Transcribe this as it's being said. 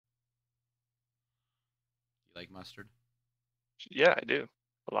You like mustard? Yeah, I do.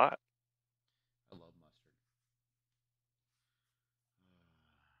 A lot. I love mustard.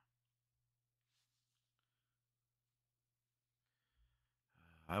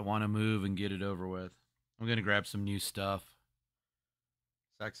 I want to move and get it over with. I'm gonna grab some new stuff.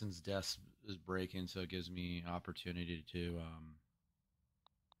 Saxon's desk is breaking, so it gives me opportunity to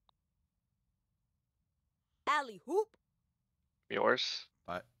Alley hoop. Yours?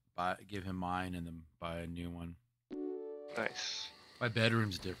 give him mine and then buy a new one. Nice. My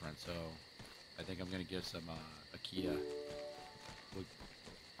bedroom's different, so I think I'm gonna get some IKEA wood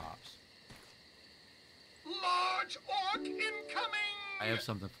tops. Large orc incoming! I have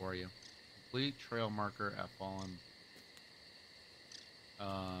something for you. Complete trail marker at fallen.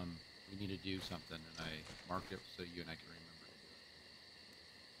 We need to do something, and I marked it so you and I can remember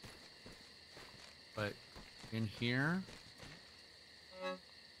to do it. But in here,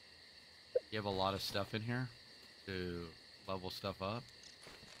 you have a lot of stuff in here to level stuff up.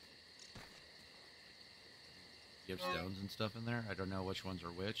 You have stones and stuff in there. I don't know which ones are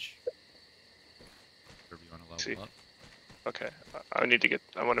which. Whatever you want to level up. Okay, I need to get.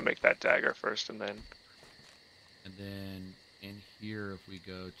 I want to make that dagger first, and then. And then in here, if we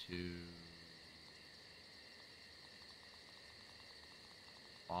go to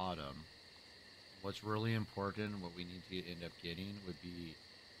bottom, what's really important, what we need to end up getting would be,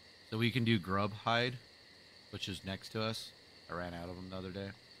 so we can do grub hide, which is next to us. I ran out of them the other day.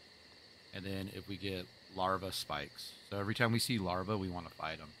 And then if we get larva spikes, so every time we see larva, we want to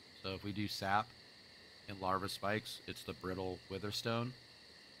fight them. So if we do sap and larva spikes, it's the brittle witherstone.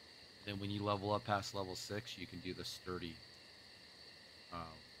 Then when you level up past level 6, you can do the sturdy,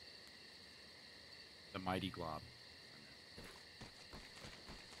 the mighty glob.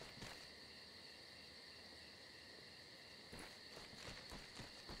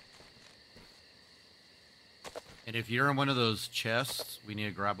 And if you're in one of those chests, we need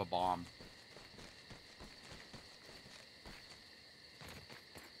to grab a bomb.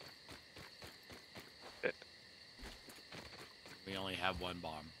 We only have one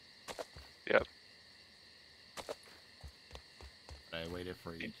bomb. Yep. But I waited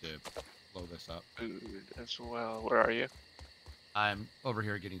for you to blow this up. Food as well. Where are you? I'm over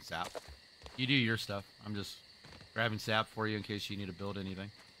here getting sap. You do your stuff. I'm just grabbing sap for you in case you need to build anything.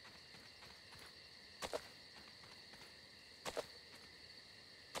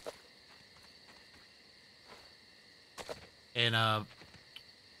 And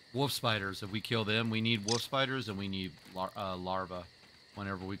wolf spiders. If we kill them, we need wolf spiders and we need larvae.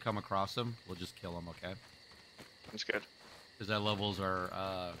 Whenever we come across them, we'll just kill them, okay? That's good. Because that levels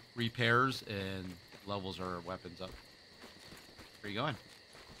are repairs and levels are weapons up. Where are you going?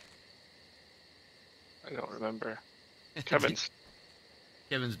 I don't remember. Kevin's.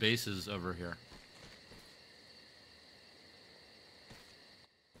 Kevin's base is over here.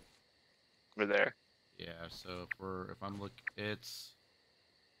 Over there. Yeah, so if I'm it's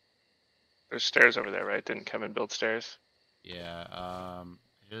there's stairs over there, right? Didn't Kevin build stairs? Yeah,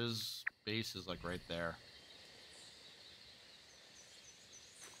 his base is like right there.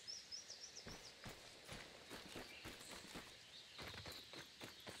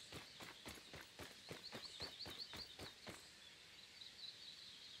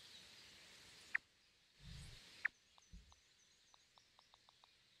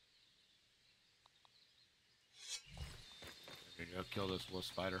 There you go, kill this wolf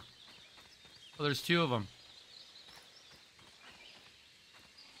spider. Oh, there's 2 of them.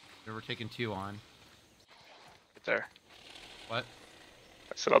 We're taking 2 on. Right there. What?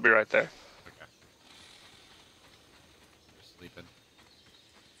 I said I'll be right there. Okay. They're sleeping.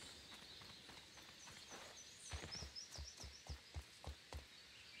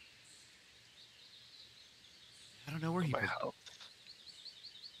 I don't know where he put it.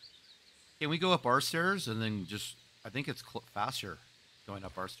 Can we go up our stairs and then just... I think it's faster going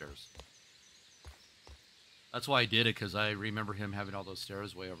up our stairs. That's why I did it, because I remember him having all those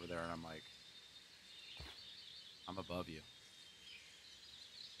stairs way over there, and I'm like... I'm above you.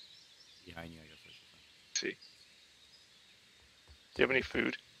 Behind you, I guess I should say. See. Do you have any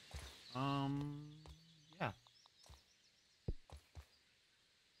food? Yeah.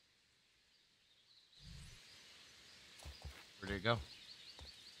 Where did it go?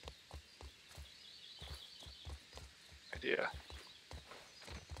 Idea.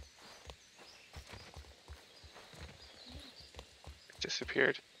 It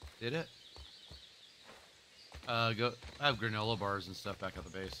disappeared. Did it? Go. I have granola bars and stuff back at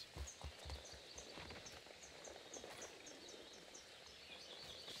the base.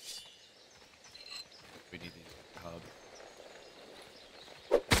 We need the hub.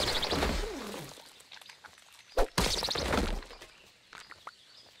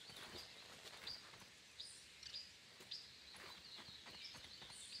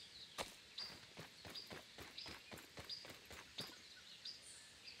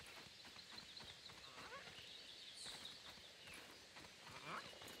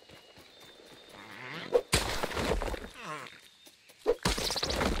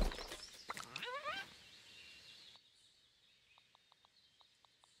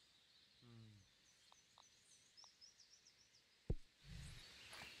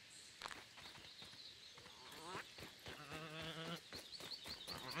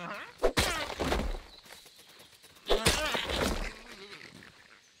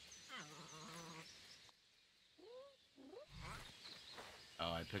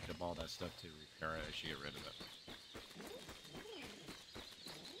 picked up all that stuff to repair it. I should get rid of it.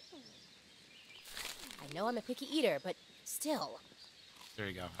 I know I'm a picky eater, but still. There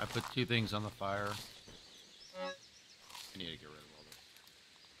you go. I put 2 things on the fire. I need to get rid of all this.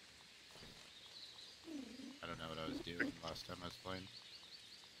 I don't know what I was doing last time I was playing.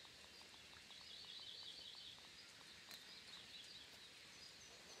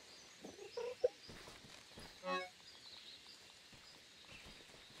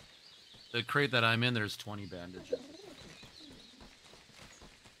 The crate that I'm in, there's 20 bandages.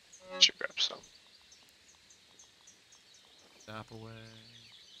 Should grab some. Stop away.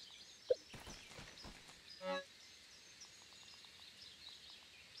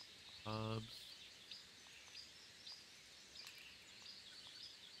 Hubs.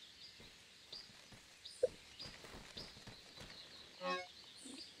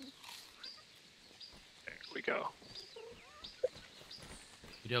 There we go.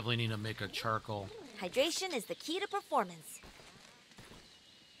 You definitely need to make a charcoal. Hydration is the key to performance.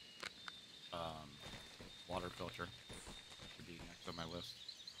 Water filter. Should be next on my list.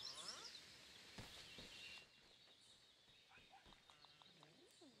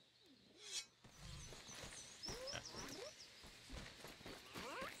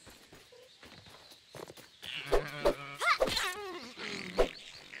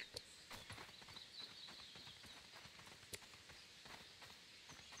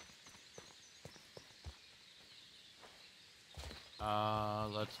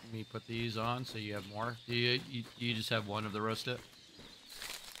 Let me put these on so you have more. Do you just have one of the roasted?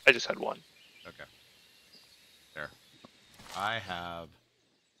 I just had one. Okay. There. I have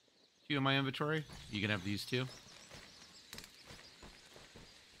 2 in my inventory. You can have these 2.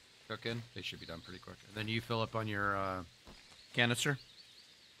 Cooking. They should be done pretty quick. And then you fill up on your canister.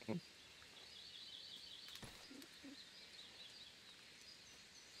 Mhm.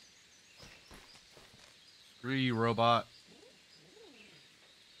 Screw you, robot.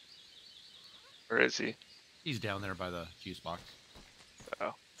 Where is he? He's down there by the juice box.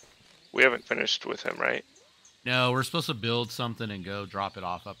 Oh. We haven't finished with him, right? No, we're supposed to build something and go drop it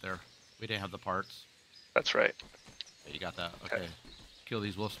off up there. We didn't have the parts. That's right. Yeah, you got that. Okay. Kill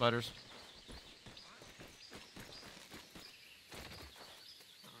these wolf spiders.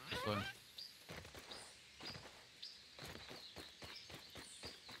 This way.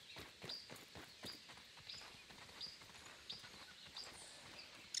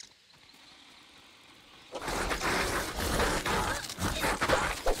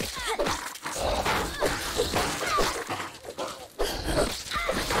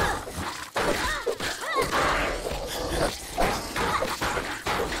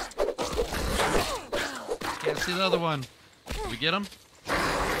 Can't see the other one. Did we get him?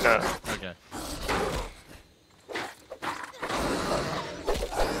 No. Okay.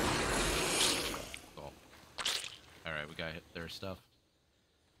 Cool. Alright, we got hit their stuff.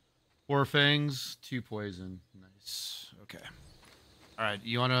 4 fangs, 2 poison. Nice. Okay. Alright,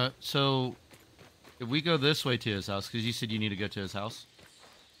 you wanna... So, if we go this way to his house, because you said you need to go to his house?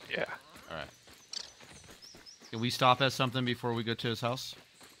 Yeah. Alright. Can we stop at something before we go to his house?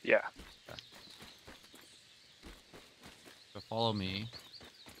 Yeah. So follow me.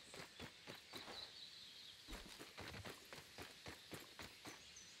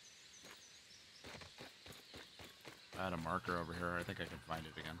 I had a marker over here. I think I can find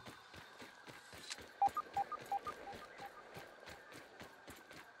it again.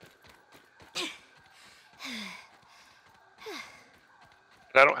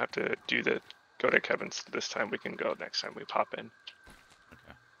 And I don't have to go to Kevin's this time. We can go next time we pop in.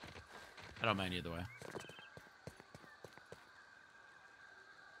 Okay. I don't mind either way.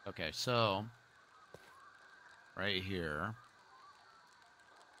 Okay, so right here,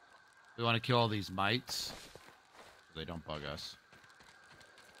 we want to kill all these mites so they don't bug us.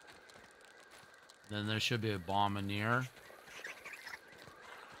 Then there should be a bomb in here.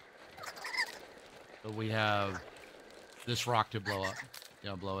 So we have this rock to blow up. You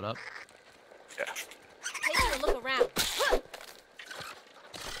want to blow it up? Yeah. Taking a look around.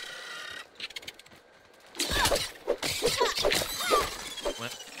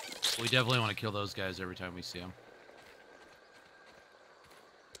 We definitely want to kill those guys every time we see them.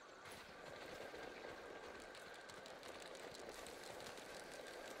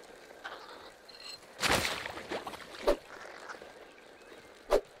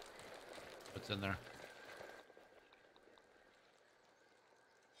 What's in there?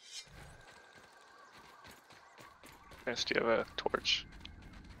 Yes, do you have a torch?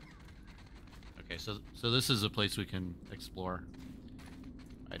 Okay, so this is a place we can explore.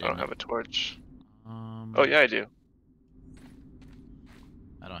 I don't have a torch. Um, Oh, yeah, I do.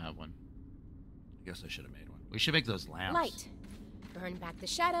 I don't have one. I guess I should have made one. We should make those lamps. Light. Burn back the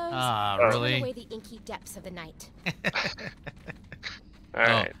shadows. Ah, Turn really? away the inky depths of the night. All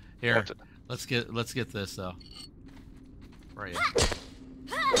right. Here. Let's get this though. Where are you?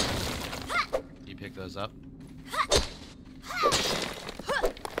 You pick those up?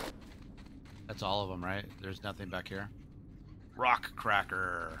 That's all of them, right? There's nothing back here. Rock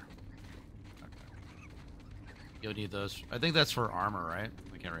cracker. Okay. You'll need those. I think that's for armor, right?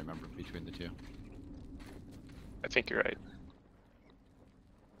 I can't remember between the two. I think you're right.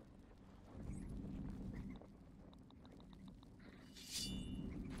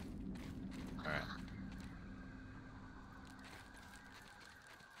 All right.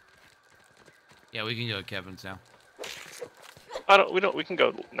 Yeah, we can go to Kevin's now. We can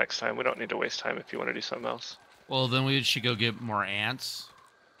go next time. We don't need to waste time if you want to do something else. Well, then we should go get more ants.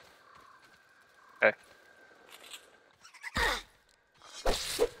 Okay.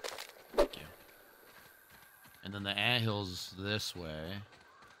 Thank you. And then the anthill's this way.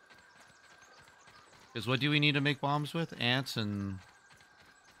 Because what do we need to make bombs with? Ants and...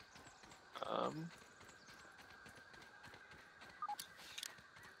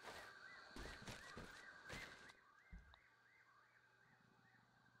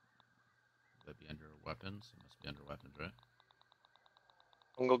 Would that be under weapons? It must be under weapons, right?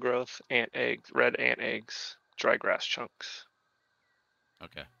 Fungal growth, ant eggs, red ant eggs, dry grass chunks.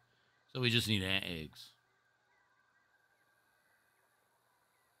 Okay. So we just need ant eggs.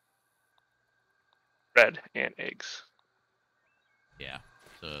 Red ant eggs. Yeah.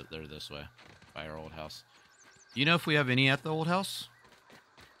 So they're this way. By our old house. Do you know if we have any at the old house?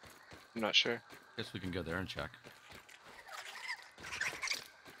 I'm not sure. Guess we can go there and check.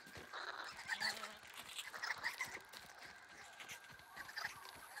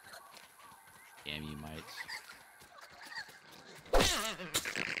 Damn you mites.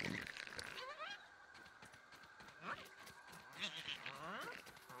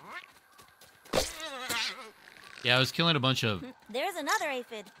 Yeah, I was killing a bunch of There's another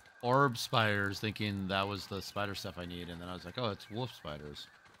aphid. orb spiders thinking that was the spider stuff I need, and then I was like, oh, it's wolf spiders.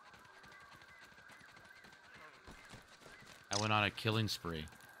 I went on a killing spree.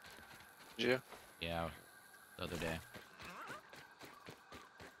 Did you? Yeah, the other day.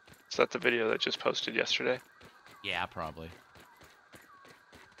 Is that the video that just posted yesterday? Yeah, probably.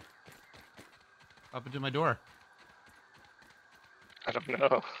 Up into my door. I don't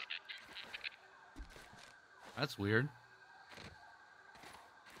know. That's weird.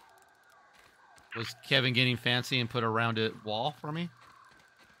 Was Kevin getting fancy and put a rounded wall for me?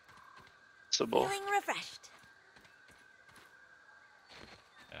 Possible. Feeling refreshed.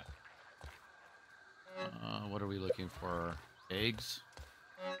 What are we looking for? Eggs?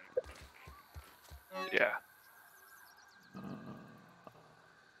 Yeah.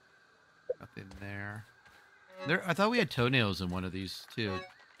 Nothing there. I thought we had toenails in one of these too.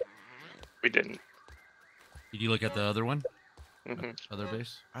 We didn't. Did you look at the other one? Hmm. Other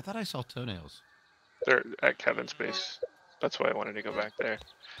base? I thought I saw toenails. They're at Kevin's base. That's why I wanted to go back there.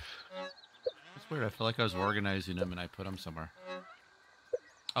 That's weird. I feel like I was organizing them and I put them somewhere.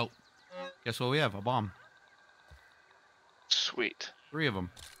 Oh, guess what we have? A bomb. Sweet. 3 of them.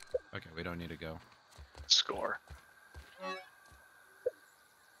 Okay, we don't need to go. Score.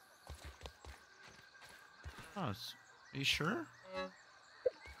 Oh, are you sure?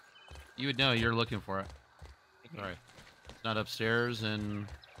 You would know. You're looking for it. Sorry. It's not upstairs and...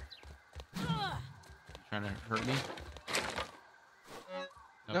 Trying to hurt me?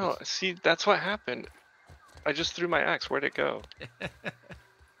 No, see, that's what happened. I just threw my axe. Where'd it go?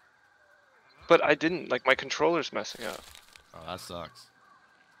 But I didn't. Like, my controller's messing up. Oh, that sucks.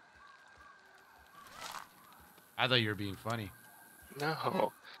 I thought you were being funny.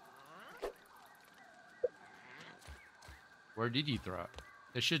 No. Where did you throw it?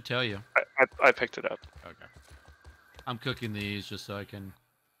 It should tell you. I picked it up. Okay. I'm cooking these just so I can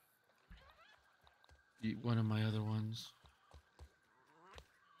eat one of my other ones.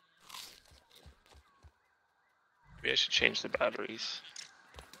 Maybe I should change the batteries.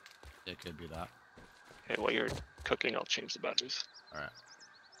 It could be that. Okay, while you're cooking, I'll change the batteries. Alright.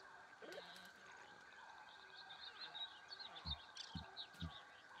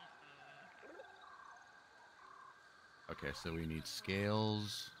 Okay, so we need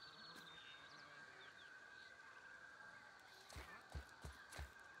scales.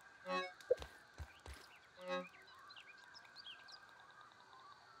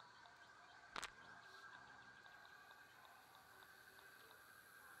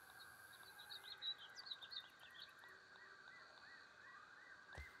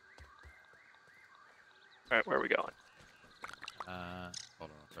 Alright, where are we going?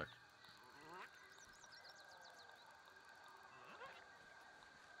 Hold on a sec.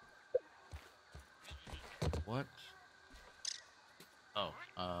 What? Oh,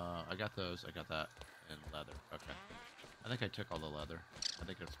 I got those. I got that. And leather. Okay. I think I took all the leather. I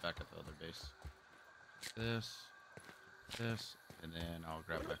think it's back at the other base. This, and then I'll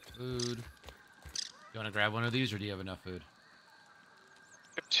grab my food. You want to grab one of these, or do you have enough food?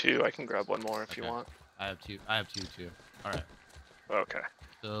 I have 2. I can grab one more if you want. I have 2. I have 2 too. All right. Okay.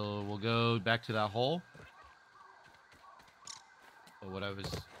 So we'll go back to that hole. But what I was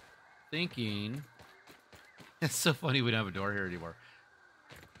thinking, it's so funny we don't have a door here anymore.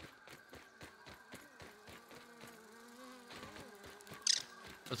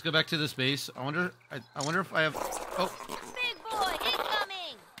 Let's go back to this base. I wonder if I have. Oh. Big boy,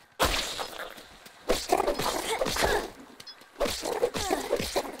 incoming!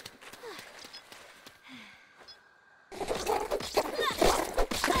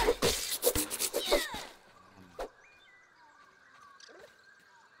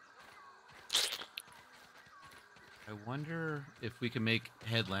 I wonder if we can make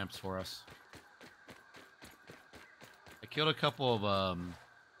headlamps for us. I killed a couple of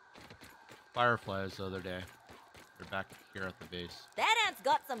fireflies the other day. They're back here at the base. That ant's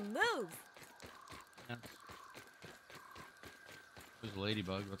got some moves. Ants. There's a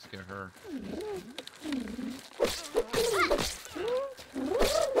ladybug. Let's get her.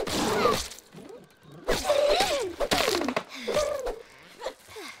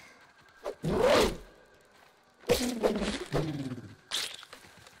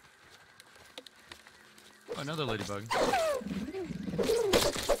 Oh, another ladybug.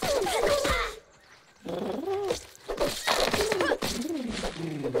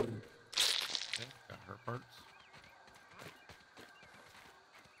 Okay, got her parts.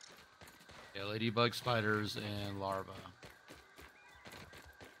 Yeah, ladybug, spiders, and larvae.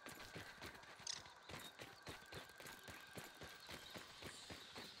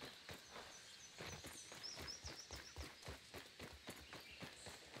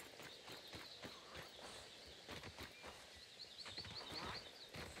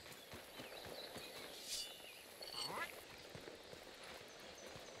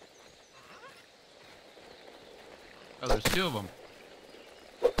 Oh, there's 2 of them.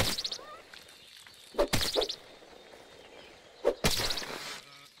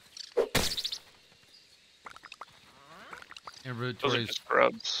 Those are Inventories. just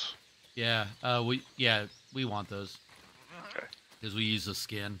grubs. Yeah, we want those Okay. because we use the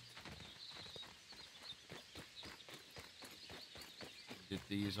skin. Did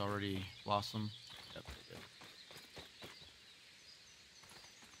these already blossom? Yep, they did.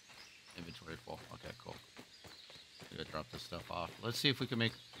 Inventory full. Okay, cool. I'm gonna drop this stuff off. Let's see if we can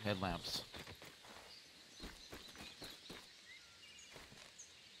make headlamps.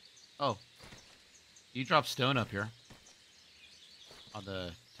 Oh, you dropped stone up here on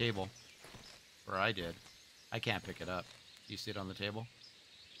the table, or I did. I can't pick it up. Do you see it on the table?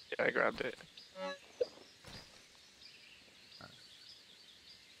 Yeah, I grabbed it.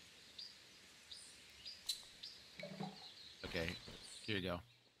 Okay, here you go.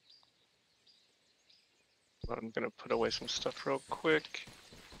 I'm gonna put away some stuff real quick.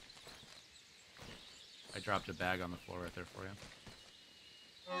 I dropped a bag on the floor right there for you.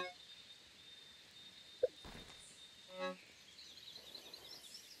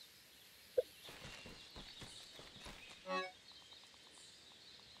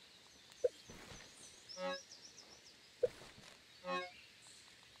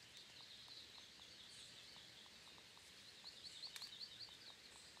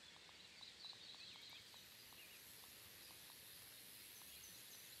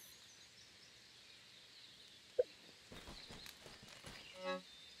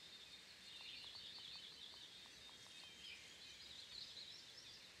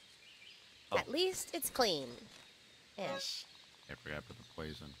 Oh. At least it's clean. Ish. I forgot to put the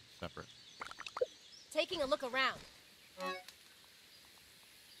poison separate. Taking a look around.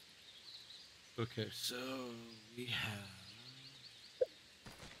 Okay, so we have.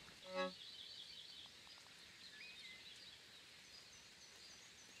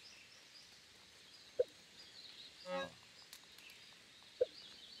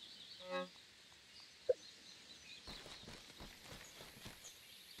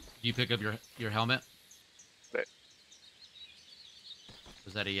 Do you pick up your helmet? But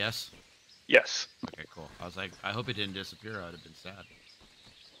Was that a yes? yes. Okay, cool. I was like, I hope it didn't disappear. I'd have been sad.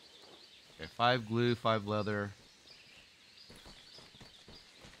 Okay, 5 glue, 5 leather.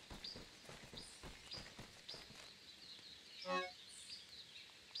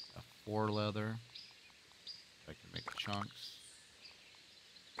 A 4 leather. I can make chunks.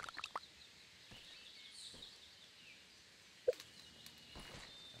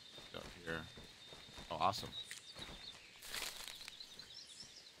 Oh, awesome.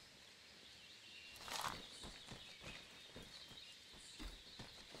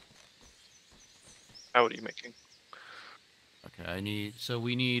 Now what are you making? Okay, so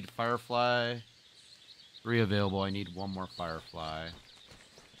we need Firefly. 3 available. I need 1 more Firefly.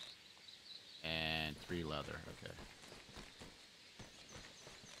 And 3 leather. Okay.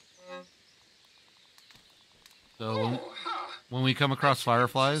 So when we come across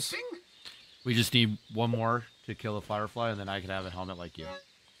fireflies, we just need 1 more to kill a firefly, and then I can have a helmet like you.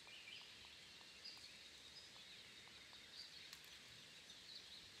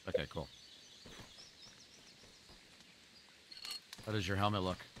 Okay, cool. How does your helmet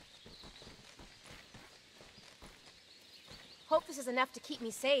look? Hope this is enough to keep me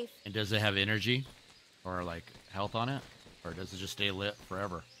safe. And does it have energy or like health on it? Or does it just stay lit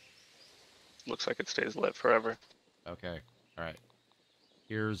forever? Looks like it stays lit forever. Okay. All right.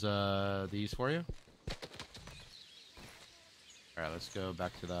 Here's these for you. All right, let's go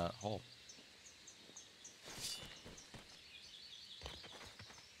back to that hole.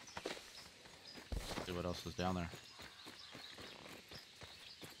 See what else is down there.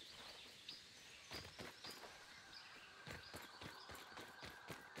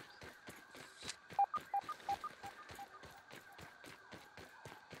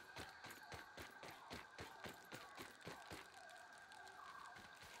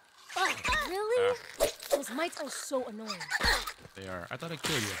 Oh, really? Those mites are so annoying. They are. I thought I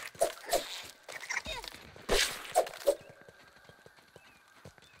killed you.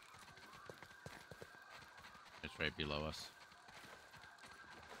 It's right below us.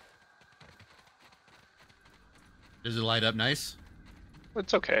 Does it light up nice?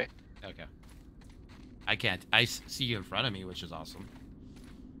 It's okay. Okay. I can't. I see you in front of me, which is awesome.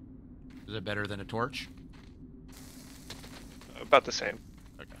 Is it better than a torch? About the same.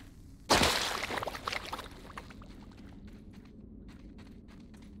 Okay.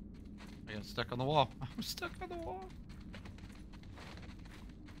 I got stuck on the wall. I'm stuck on the wall.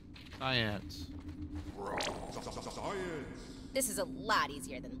 Science. This is a lot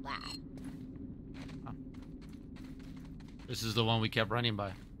easier than lab. This is the one we kept running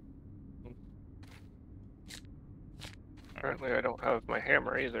by. Apparently I don't have my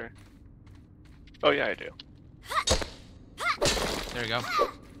hammer either. Oh yeah, I do. There you go.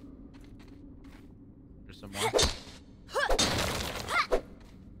 There's some more.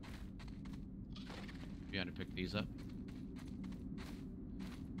 You had to pick these up.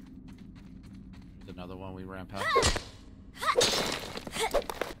 There's another one we ran past.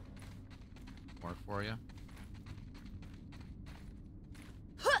 More for you.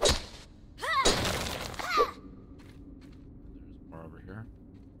 There's more over here.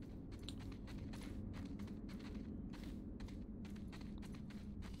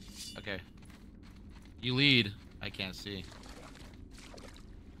 Okay. You lead. I can't see.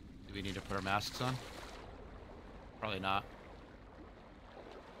 Do we need to put our masks on? Probably not.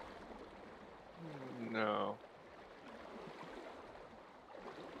 No.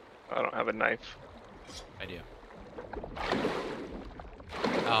 I don't have a knife. I do.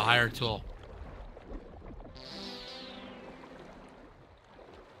 Oh, higher tool.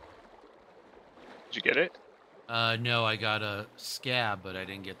 Did you get it? No, I got a scab, but I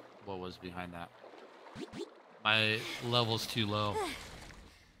didn't get what was behind that. My level's too low.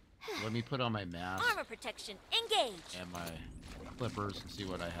 Let me put on my mask Armor protection, engage. and my clippers and see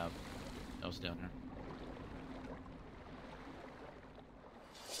what I have else down here.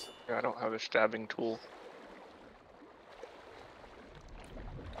 Yeah, I don't have a stabbing tool.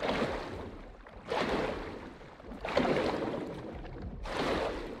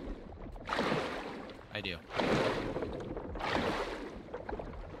 I do.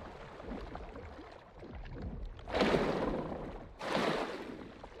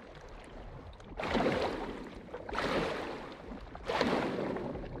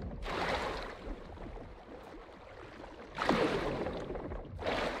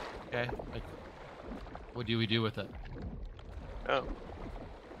 Okay. What do we do with it? Oh.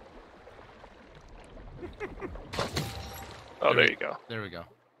 Oh, there you go. There we go.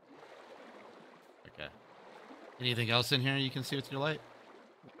 Okay. Anything else in here you can see with your light?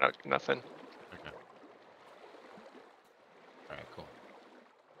 Nothing. Okay. Alright, cool.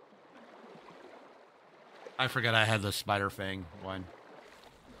 I forgot I had the spider fang one.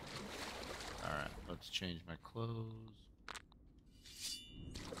 Alright, let's change my clothes.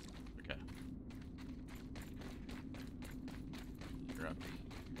 Okay. You're up.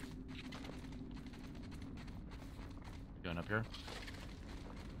 Going up here?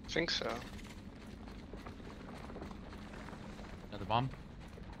 I think so. Another bomb?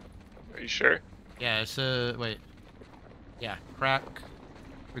 Are you sure? Yeah, it's wait. Yeah, crack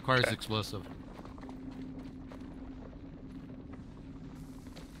requires Okay. explosive.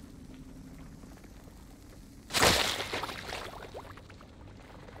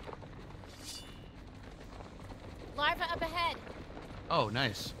 Larva up ahead. Oh,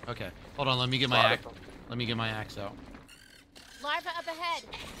 nice. Okay, hold on. Let me get my Lot axe. of them. Let me get my axe out. Larva up ahead.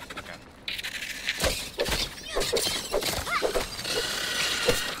 Okay.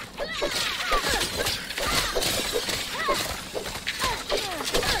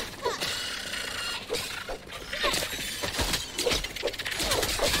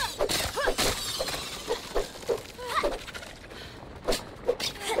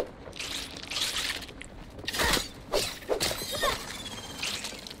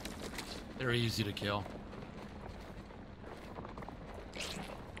 They're easy to kill.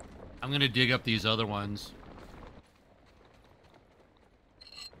 I'm gonna dig up these other ones.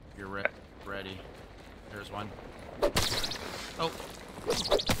 You're ready. There's one. Oh.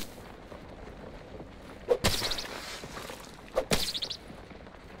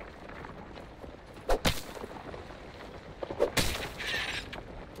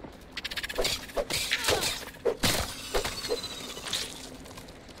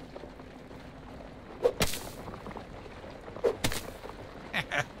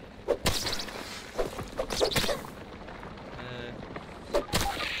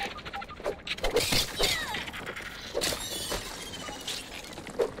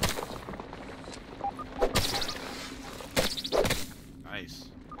 Nice.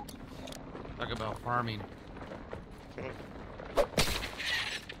 Talk about farming.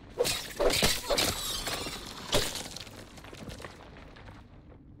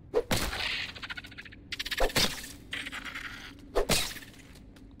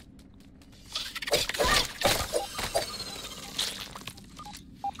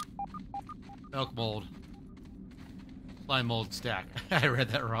 Milk mold. Slime mold stack. I read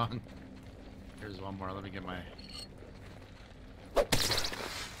that wrong. Here's one more. Let me get my...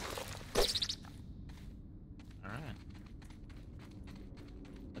 Alright.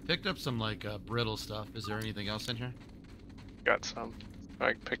 I picked up some, like, brittle stuff. Is there anything else in here? Got some.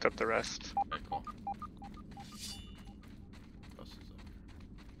 I picked up the rest. Okay, cool. What else is up here?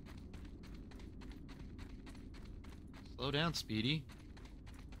 Slow down, Speedy.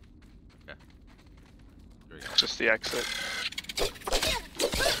 Okay. There we go. Just the exit.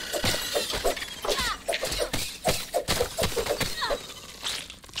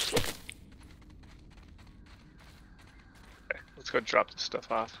 Okay, let's go drop this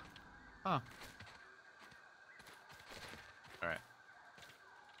stuff off. Huh. Alright.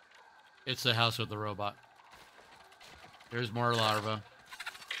 It's the house with the robot. There's more larva.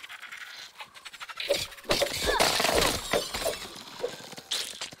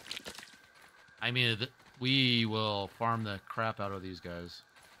 I mean, we will farm the crap out of these guys.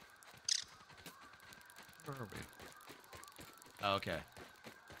 Where are we? Oh, okay.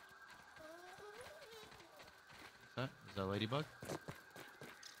 Is that Ladybug?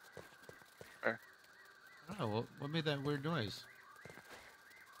 Where? Oh, what made that weird noise?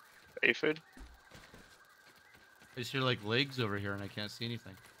 Aphid? I just hear like legs over here and I can't see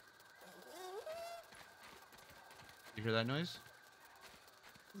anything. You hear that noise?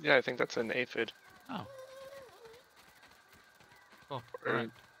 Yeah, I think that's an aphid. Oh. Cool. Or-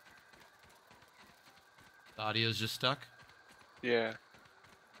 Alright. The audio's just stuck? Yeah.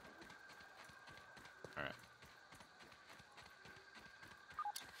 Alright.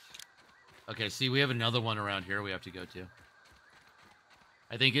 Okay, see, we have another one around here we have to go to.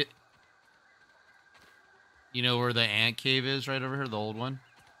 I think it... You know where the ant cave is right over here, the old one?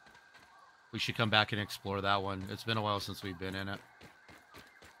 We should come back and explore that one. It's been a while since we've been in it.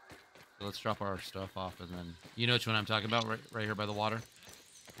 So let's drop our stuff off and then... You know which one I'm talking about, right here by the water?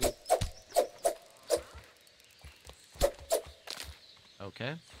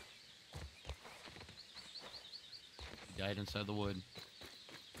 Okay. He died inside the wood.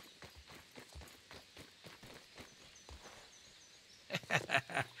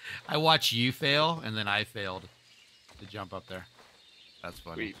 I watched you fail, and then I failed to jump up there. That's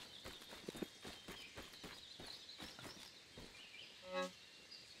funny. Sweet.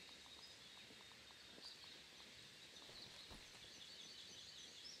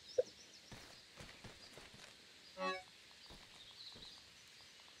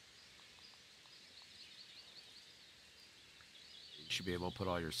 You should be able to put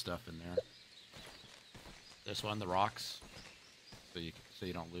all your stuff in there. This one, the rocks, so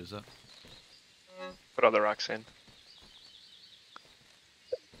you don't lose it. Put all the rocks in.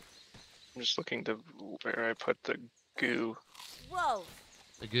 I'm just looking to where I put the goo. Whoa.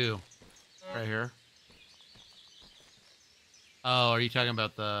 The goo. Right here. Oh, are you talking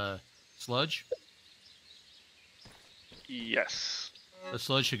about the sludge? Yes. The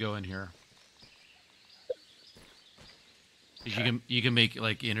sludge should go in here. 'Cause Okay. you can make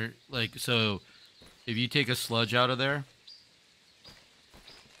like so if you take a sludge out of there,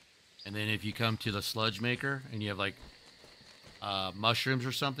 and then if you come to the sludge maker and you have like mushrooms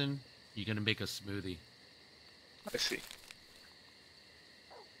or something, you can make a smoothie. I see.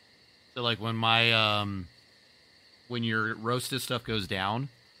 So like when your roasted stuff goes down,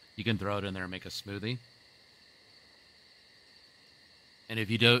 you can throw it in there and make a smoothie. And if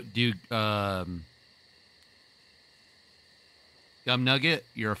you don't do gum nugget,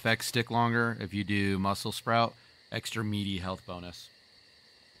 your effects stick longer. If you do muscle sprout, extra meaty health bonus.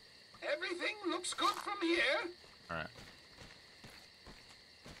 Everything looks good from here. All right.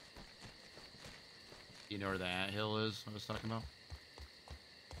 You know where the anthill is I was talking about?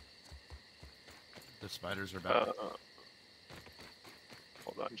 The spiders are about.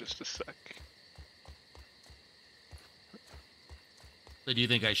 Hold on just a sec. So do you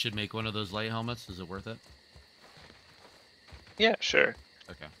think I should make one of those light helmets? Is it worth it? Yeah, sure.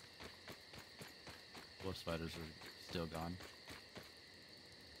 Okay. Wolf spiders are still gone.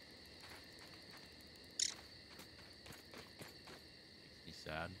 Makes me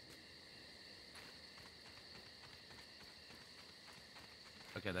sad.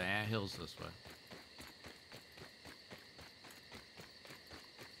 Okay, the anthill's this way.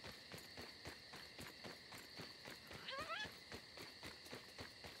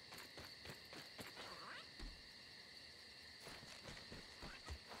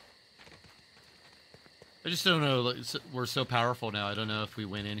 I just don't know. Like, we're so powerful now. I don't know if we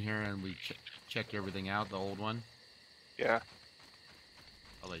went in here and we checked everything out, the old one. Yeah.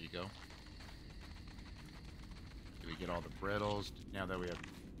 I'll let you go. Do we get all the brittles now that we have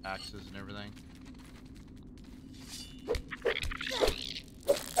axes and everything?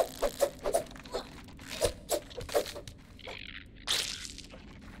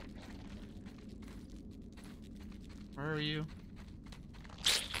 Where are you?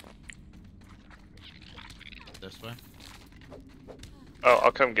 This way? Oh,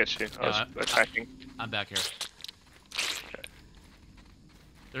 I'll come get you. I was Yeah, attacking. I'm back here. Okay.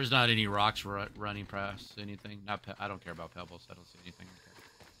 There's not any rocks running past anything. Not I don't care about pebbles. I don't see anything.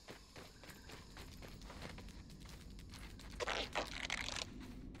 Okay.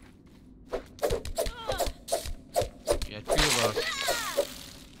 Yeah, two of us.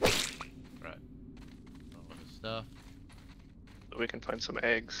 Right. All this stuff. So we can find some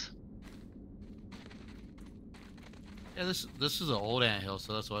eggs. Yeah, this is an old anthill,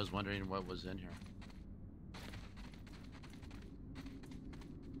 so that's why I was wondering what was in here.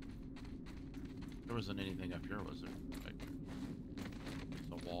 There wasn't anything up here, was there? Like,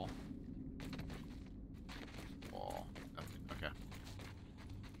 it's a wall. Wall. Okay.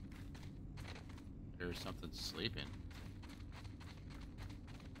 There's something sleeping.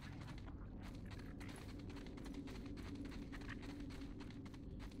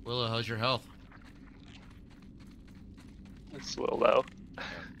 Willow, how's your health? It's a little low.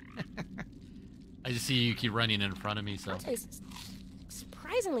 I just see you keep running in front of me, so That tastes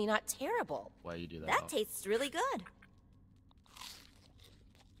surprisingly not terrible. why you do that? That tastes really good.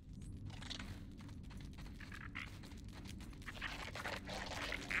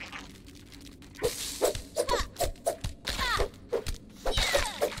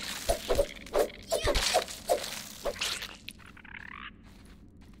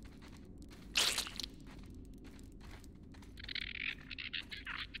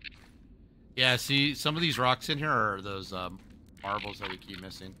 Yeah, see, some of these rocks in here are those marbles that we keep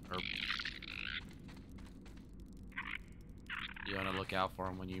missing. Or you want to look out for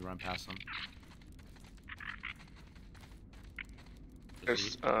them when you run past them.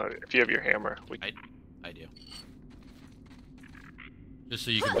 There's, if you have your hammer, we I do. Just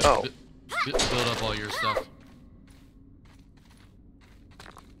so you can Oh. build up all your stuff.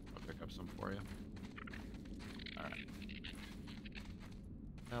 I'll pick up some for you. Alright.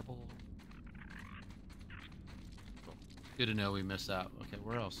 Pebble. Cool. Good to know we missed out. Okay,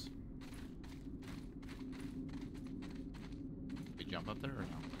 where else? We jump up there or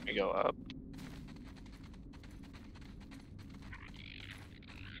no? we go up.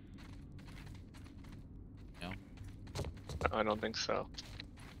 No? No, I don't think so.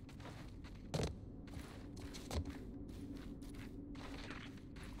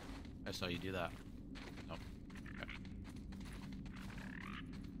 I saw you do that. Nope. Okay.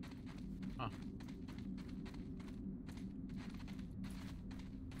 Huh.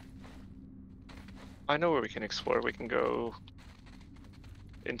 I know where we can explore. We can go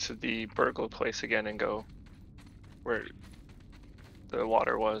into the burglar place again and go where the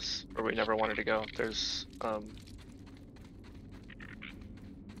water was, where we never wanted to go. There's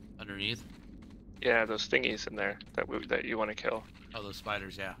Underneath? yeah, those thingies in there that you want to kill. Oh, those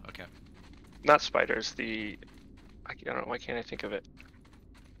spiders, yeah, okay. Not spiders, I don't know, why can't I think of it?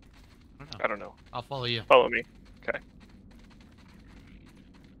 I don't know. I'll follow you. Follow me. Okay.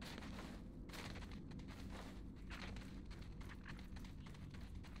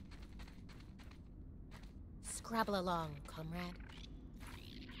 Scrabble along, comrade.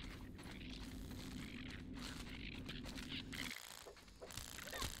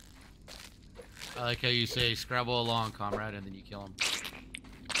 I like how you say, scrabble along, comrade, and then you kill him.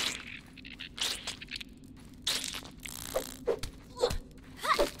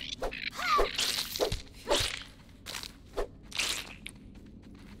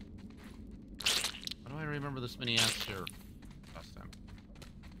 Why do I remember this many ants here last time?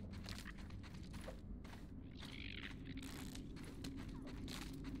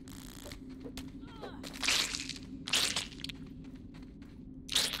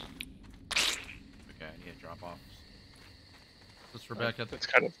 Okay, I need to drop off. What's Rebecca? It's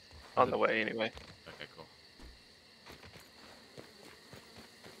kind of on the way anyway. Okay, cool.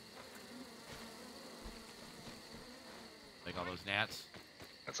 Like all those gnats?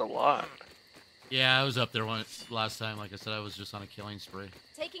 That's a lot. Yeah, I was up there last time. Like I said, I was just on a killing spree.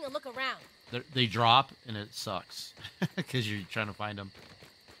 Taking a look around. They drop, and it sucks. Because you're trying to find them.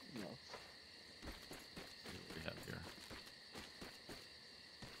 No. See what we have here.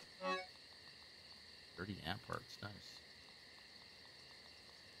 30 ant parts, nice.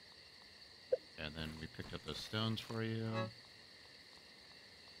 And then we picked up those stones for you.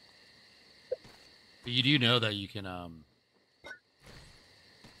 But you do know that you can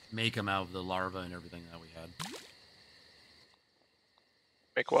make them out of the larva and everything that we had.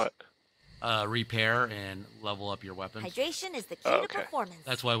 Make what? Repair and level up your weapons. Hydration is the key Oh, to okay. performance.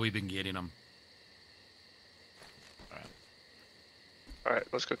 That's why we've been getting them. Alright. Alright,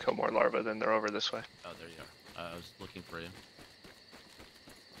 let's go kill more larvae, then they're over this way. Oh, there you are. I was looking for you.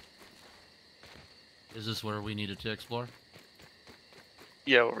 Is this where we needed to explore?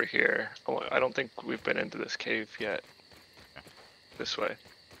 Yeah, over here. I don't think we've been into this cave yet. Okay. This way.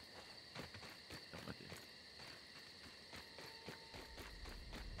 I'm with you.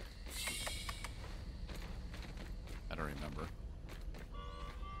 I don't remember.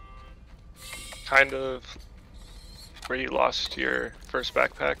 Kind of where you lost your first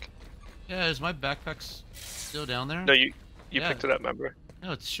backpack. Yeah, is my backpack still down there? No, you Yeah. picked it up, remember?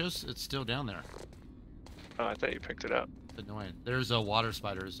 No, it shows it's still down there. Oh, I thought you picked it up. It's annoying. There's water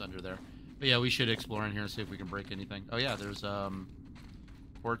spiders under there. But yeah, we should explore in here and see if we can break anything. Oh yeah, there's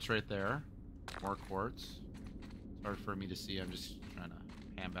quartz right there. More quartz. It's hard for me to see. I'm just trying to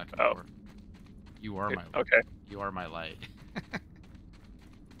pan back and Oh. forth. You are my Okay. You are my light.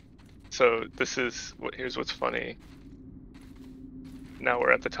 So this is here's what's funny. Now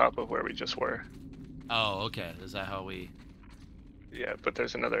we're at the top of where we just were. Oh, okay. Is that how we? Yeah, but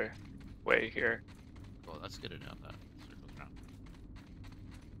there's another way here. Well, let's get it down that circles around.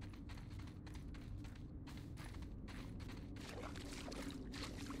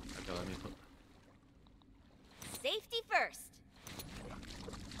 Okay, let me put. Safety first.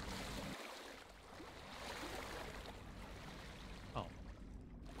 Oh.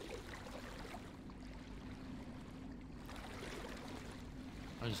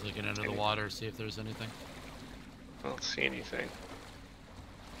 I'm just looking under the water, see if there's anything. I don't see anything.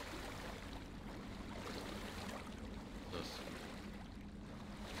 This.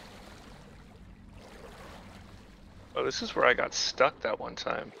 Oh, this is where I got stuck that one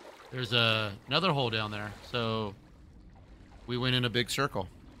time. There's another hole down there, so we went in a big circle.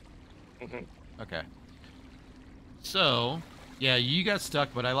 Mhm. Okay. So, yeah, you got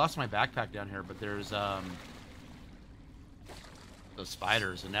stuck, but I lost my backpack down here. But there's those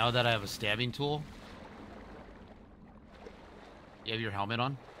spiders, and now that I have a stabbing tool, you have your helmet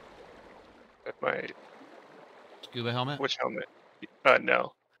on, My scuba helmet. which helmet?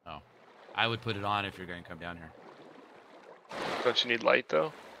 No. Oh, I would put it on if you're going to come down here. Don't you need light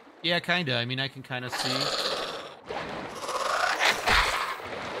though? Yeah, kinda. I mean, I can kind of see.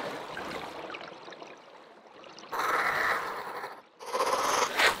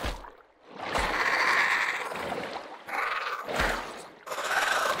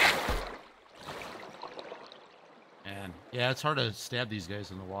 And yeah, it's hard to stab these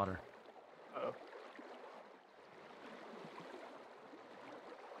guys in the water. Oh.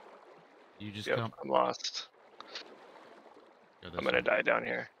 You just Yep, come. I'm lost. Go this I'm gonna way. die down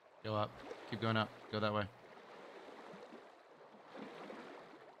here. Go up. Keep going up. Go that way.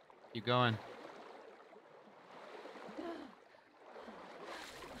 Keep going.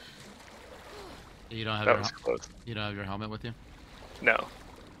 You don't have That your was close. you don't have your helmet with you? No.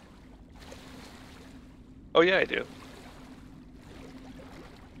 Oh yeah, I do.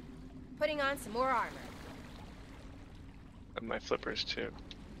 Putting on some more armor. And my flippers too.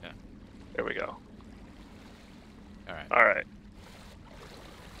 Yeah. There we go. All right. All right.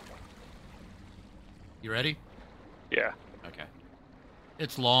 You ready? Yeah. Okay.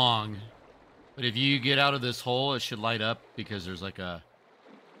 It's long, but if you get out of this hole, it should light up because there's like a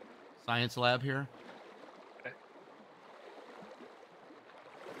science lab here. Okay.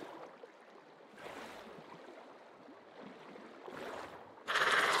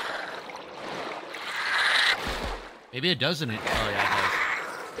 Maybe it doesn't. Oh yeah, it does.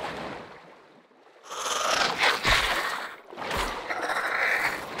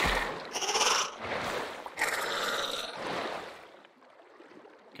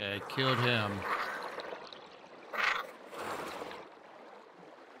 Okay, I killed him.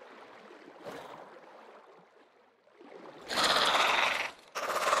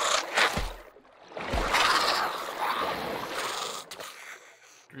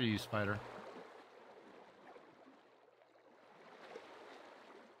 Screw you, spider.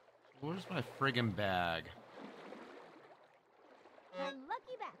 Where's my friggin' bag? My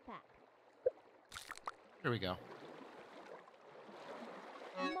lucky backpack. Here we go.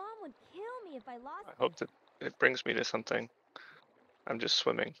 Mom would kill me if I lost I hope that it brings me to something. I'm just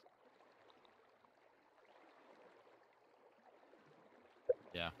swimming.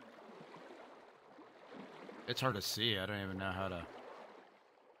 Yeah. It's hard to see. I don't even know how to.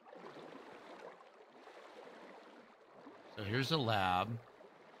 So here's the lab.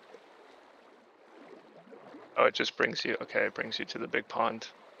 Oh, it just brings you. Okay, it brings you to the big pond.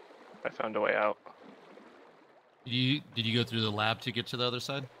 I found a way out. Did you go through the lab to get to the other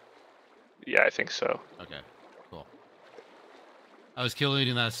side? Yeah, I think so. Okay, cool. I was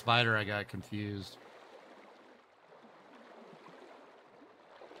killing that spider. I got confused.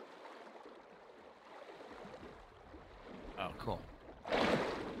 Oh, cool.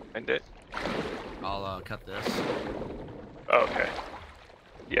 Find it. I'll cut this. Oh, okay.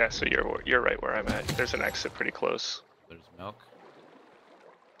 Yeah, so you're right where I'm at. There's an exit pretty close. There's milk.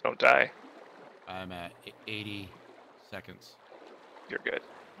 Don't die. I'm at 80 seconds. You're good.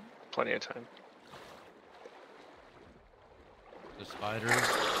 Plenty of time. The spiders.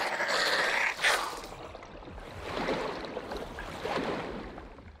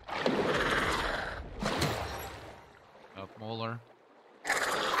 Milk molar.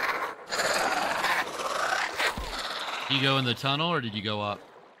 Did you go in the tunnel or did you go up?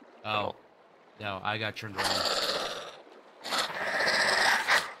 Oh. No, I got turned around.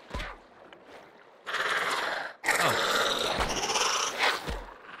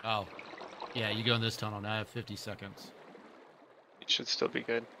 Oh. Yeah, you go in this tunnel. Now I have 50 seconds. It should still be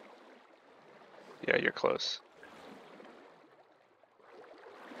good. Yeah, you're close.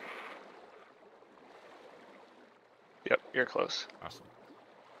 Yep, you're close. Awesome.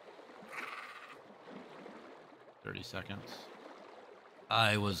 30 seconds.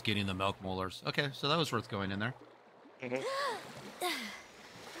 I was getting the milk molars. Okay, so that was worth going in there. Mhm.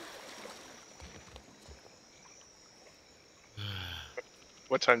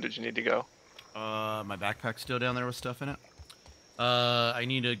 What time did you need to go? My backpack's still down there with stuff in it. I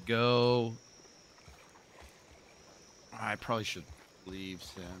need to go. I probably should leave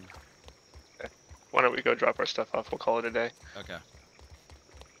soon. Why don't we go drop our stuff off? We'll call it a day. Okay.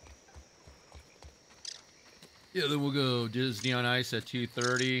 Yeah, then we'll go Disney on Ice at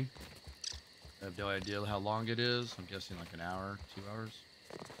 2:30. I have no idea how long it is. I'm guessing like an hour, 2 hours.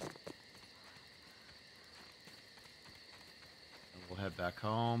 And we'll head back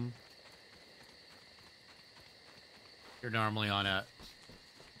home. You're normally on at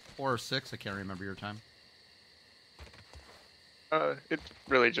 4 or 6. I can't remember your time. It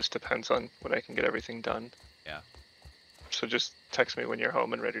really just depends on when I can get everything done. Yeah. So just text me when you're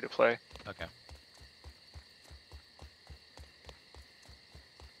home and ready to play. Okay.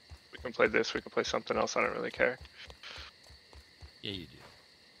 We can play this, we can play something else, I don't really care. Yeah, you do.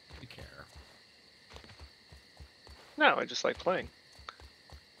 You care. No, I just like playing.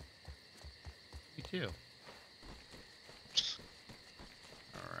 Me too.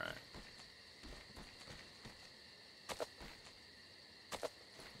 All right.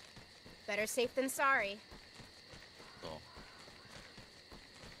 Better safe than sorry. Cool.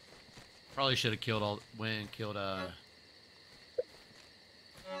 Probably should have killed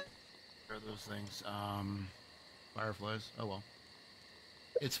what are those things? Fireflies. Oh well.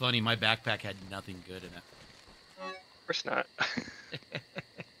 It's funny, my backpack had nothing good in it. Of course not.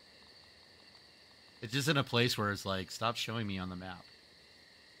 It's just in a place where it's like, stop showing me on the map.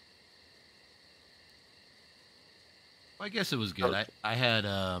 Well, I guess it was good. I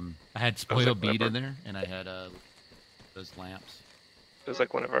had spoiled bead in there, and I had those lamps. It was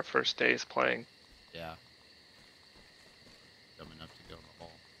like one of our first days playing. Yeah. Dumb enough to go in the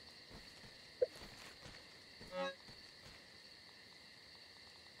hall.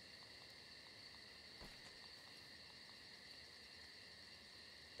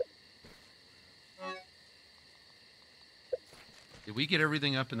 Did we get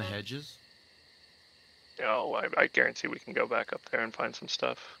everything up in the hedges? No, I guarantee we can go back up there and find some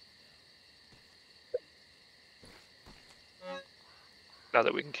stuff. Now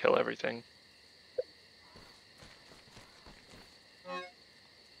that we can kill everything.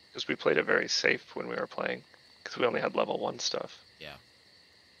 Because we played it very safe when we were playing. Because we only had level 1 stuff. Yeah.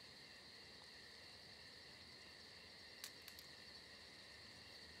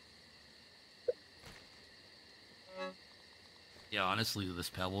 Yeah, honestly, this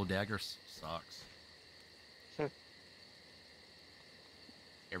pebble dagger sucks.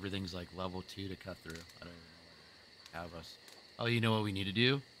 Everything's like level 2 to cut through. I don't even know what to have us. Oh, you know what we need to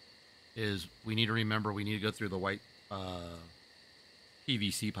do? Is we need to remember we need to go through the white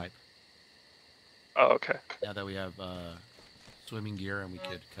PVC pipe. Oh, okay. Now that we have swimming gear and we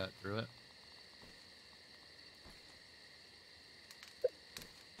could cut through it.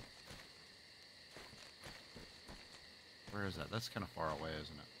 Where is that? That's kind of far away,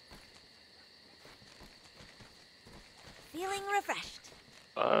 isn't it? Feeling refreshed.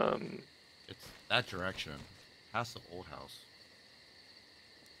 It's that direction, past the old house.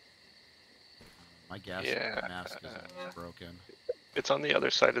 My gas mask is broken. It's on the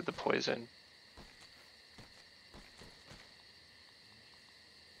other side of the poison.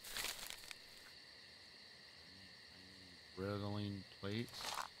 I need riddling plates.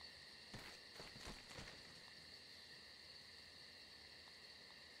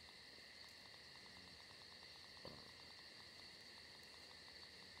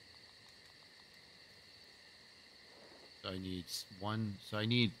 So I need one. So I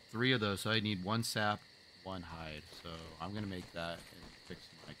need 3 of those. So I need 1 sap, 1 hide. So I'm gonna make that and fix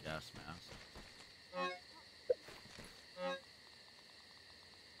my gas mask.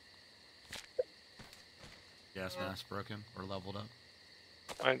 Gas mask broken or leveled up.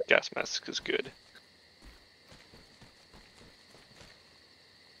 My gas mask is good.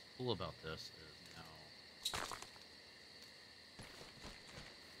 Cool about this is now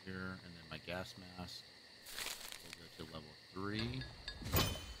here, and then my gas mask will go to level 3.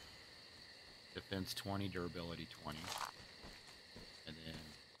 Defense 20, durability 20. And then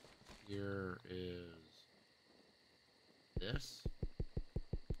here is this.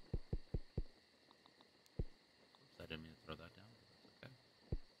 Oops, I didn't mean to throw that down, but that's okay.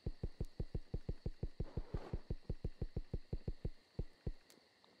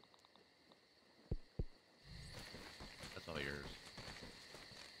 That's all yours.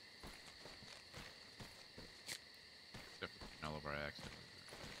 Except for all of our accident.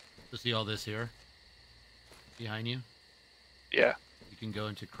 So see all this here? Behind you? Yeah. You can go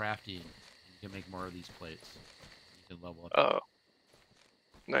into crafting and you can make more of these plates. You can level up. Oh.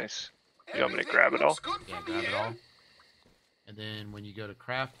 Nice. You want me to grab it all? Yeah, grab it all. And then when you go to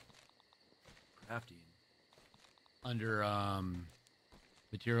crafting, under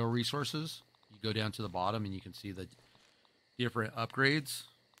material resources, you go down to the bottom and you can see the different upgrades.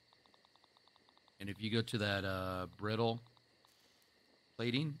 And if you go to that brittle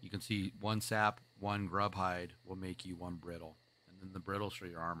plating, you can see 1 sap, 1 grub hide will make you 1 brittle. And then the brittles for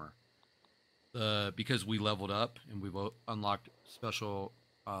your armor. Because we leveled up and we've unlocked special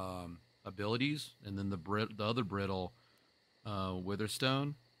abilities, and then the other brittle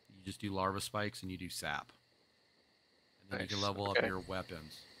witherstone, you just do larva spikes and you do sap. And then Nice. you can level up your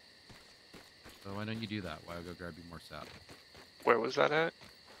weapons. So why don't you do that while I go grab you more sap? Where was that at?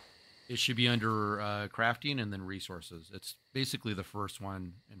 It should be under crafting and then resources. It's basically the first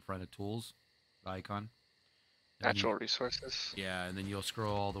one in front of tools, the icon. And Natural resources. Yeah, and then you'll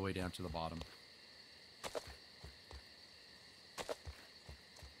scroll all the way down to the bottom.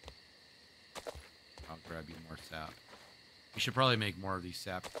 I'll grab you more sap. We should probably make more of these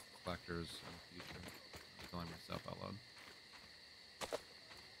sap collectors in the future. I'm telling myself out loud.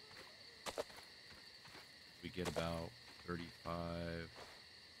 We get about 35,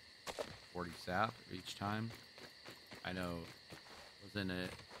 40 sap each time. I know, wasn't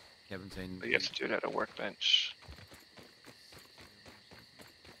it Kevin saying... But you have to do it at a workbench.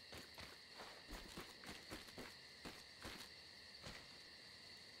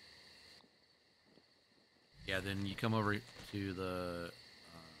 Yeah, then you come over to the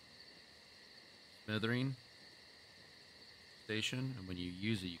smithering station, and when you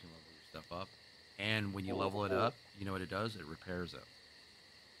use it, you can level your stuff up. And when you level it up, you know what it does? It repairs it.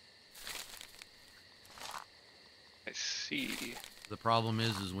 I see. The problem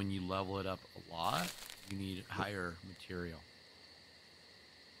is when you level it up a lot, you need higher material.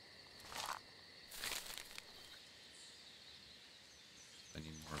 I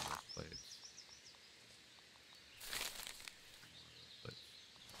need more of those plates.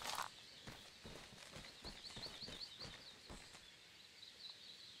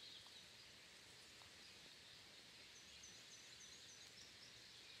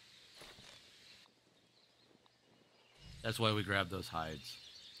 That's why we grabbed those hides.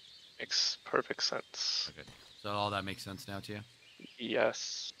 Makes perfect sense. Okay. So all that makes sense now to you?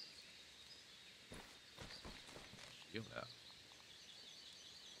 Yes. Feel that.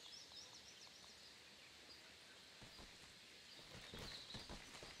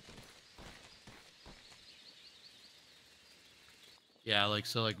 Yeah, like,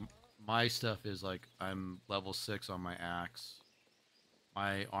 so, like, my stuff is, like, I'm level 6 on my axe.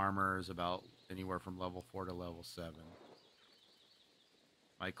 My armor is about anywhere from level 4 to level 7.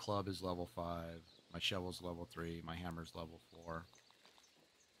 My club is level 5. My shovel's level 3. My hammer's level 4.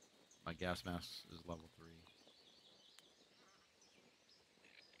 My gas mask is level 3.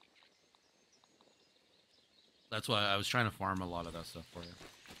 That's why I was trying to farm a lot of that stuff for you.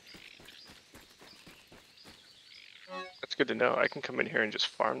 That's good to know. I can come in here and just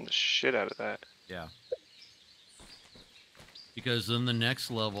farm the shit out of that. Yeah. Because then the next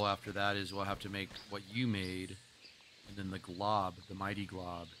level after that is we'll have to make what you made, and then the glob, the mighty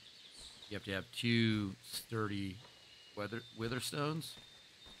glob. You have to have 2 sturdy witherstones.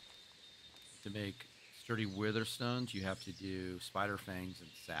 To make sturdy witherstones, you have to do spider fangs and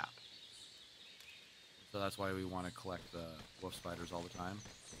sap. So that's why we want to collect the wolf spiders all the time.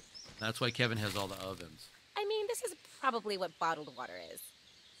 And that's why Kevin has all the ovens. I mean, this is probably what bottled water is.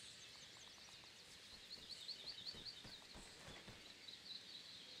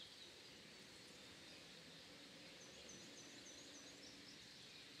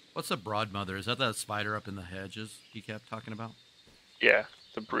 What's a broadmother? Is that spider up in the hedges he kept talking about? Yeah,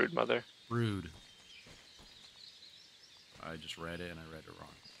 the brood mother. Brood. I just read it and I read it wrong.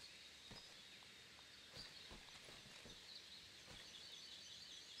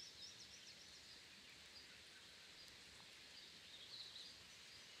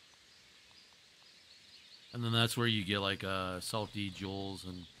 And then that's where you get like salty jewels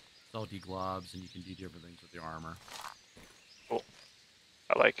and salty globs, and you can do different things with your armor. Cool.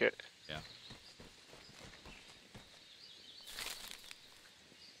 I like it. Yeah.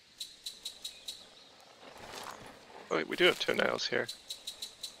 Oh, wait, we do have toenails here.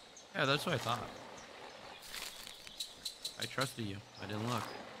 Yeah, that's what I thought. I trusted you. I didn't look.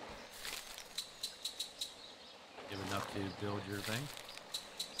 You have enough to build your thing?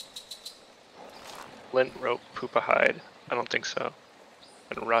 Lint, rope, pupa hide. I don't think so.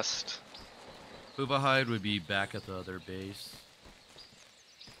 And rust. Pupa hide would be back at the other base.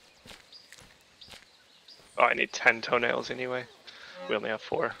 Oh, I need 10 toenails anyway. We only have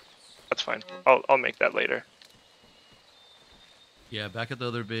 4. That's fine. I'll make that later. Yeah, back at the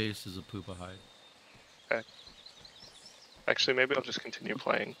other base is a pupa hide. Okay. Actually, maybe I'll just continue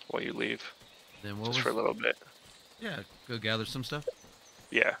playing while you leave. Then what Just was... for a little bit. Yeah, go gather some stuff.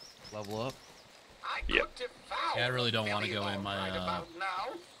 Yeah. Level up. Yep. Yeah, I really don't want to go in. My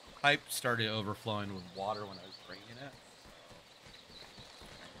pipe started overflowing with water when I was bringing it.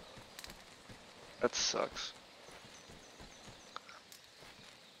 That sucks.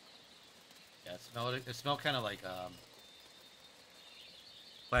 Yeah, it smelled kind of like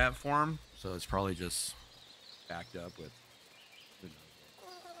platform, so it's probably just backed up with. Who knows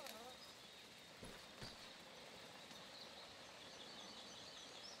what.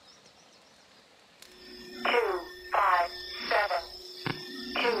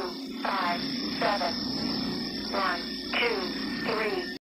 257 257 1